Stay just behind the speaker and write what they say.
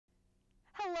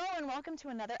Hello and welcome to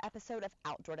another episode of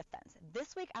Outdoor Defense.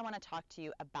 This week I want to talk to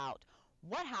you about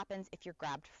what happens if you're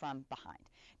grabbed from behind.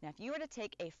 Now, if you were to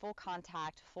take a full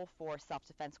contact, full force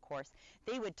self-defense course,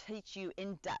 they would teach you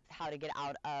in depth how to get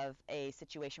out of a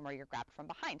situation where you're grabbed from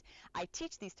behind. I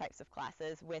teach these types of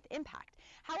classes with Impact.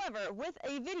 However, with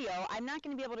a video, I'm not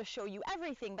going to be able to show you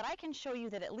everything, but I can show you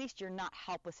that at least you're not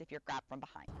helpless if you're grabbed from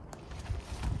behind.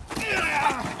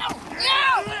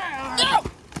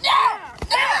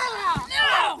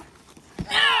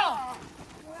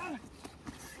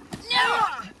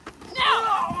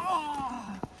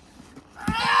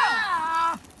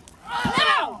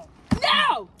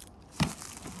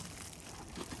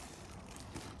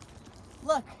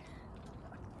 Look.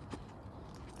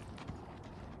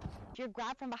 If you're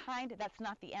grabbed from behind, that's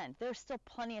not the end. There's still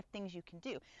plenty of things you can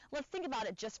do. Let's think about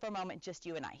it just for a moment, just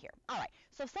you and I here. All right,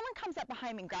 so if someone comes up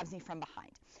behind me and grabs me from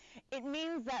behind, it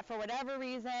means that for whatever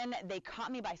reason, they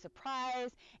caught me by surprise,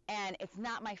 and it's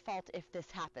not my fault if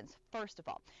this happens, first of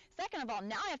all. Second of all,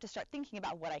 now I have to start thinking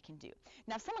about what I can do.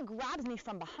 Now, if someone grabs me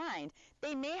from behind,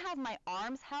 they may have my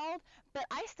arms held, but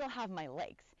I still have my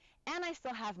legs, and I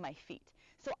still have my feet.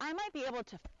 So I might be able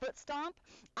to foot stomp,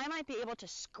 I might be able to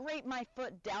scrape my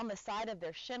foot down the side of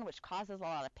their shin, which causes a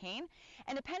lot of pain.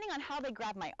 And depending on how they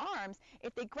grab my arms,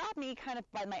 if they grab me kind of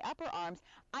by my upper arms,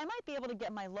 I might be able to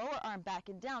get my lower arm back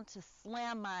and down to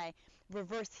slam my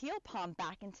reverse heel palm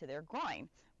back into their groin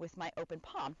with my open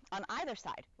palm on either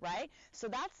side, right? So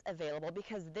that's available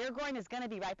because their groin is going to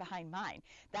be right behind mine.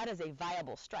 That is a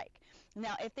viable strike.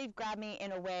 Now, if they've grabbed me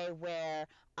in a way where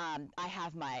I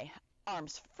have my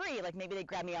arms free, like maybe they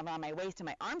grab me around my waist and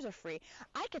my arms are free,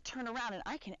 I could turn around and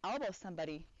I can elbow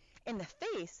somebody in the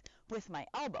face with my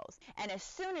elbows. And as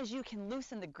soon as you can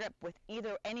loosen the grip with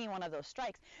any one of those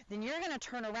strikes, then you're going to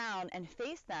turn around and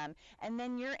face them, and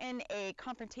then you're in a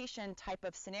confrontation type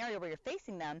of scenario where you're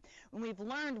facing them, when we've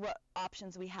learned what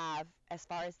options we have as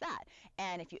far as that.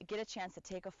 And if you get a chance to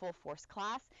take a full force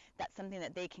class, that's something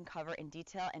that they can cover in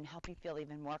detail and help you feel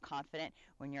even more confident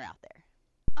when you're out there.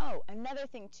 Oh, another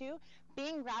thing too,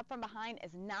 being grabbed from behind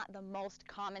is not the most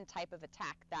common type of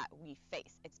attack that we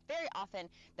face. It's very often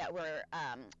that we're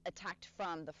attacked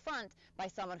from the front by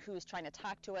someone who's trying to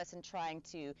talk to us and trying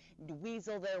to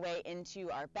weasel their way into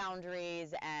our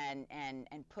boundaries and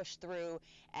push through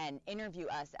and interview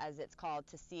us, as it's called,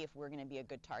 to see if we're going to be a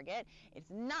good target.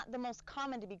 It's not the most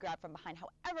common to be grabbed from behind.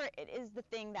 However, it is the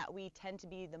thing that we tend to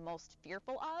be the most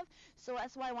fearful of. So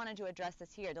that's why I wanted to address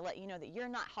this here, to let you know that you're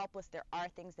not helpless. There are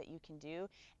things that you can do,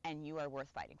 and you are worth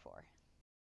fighting for.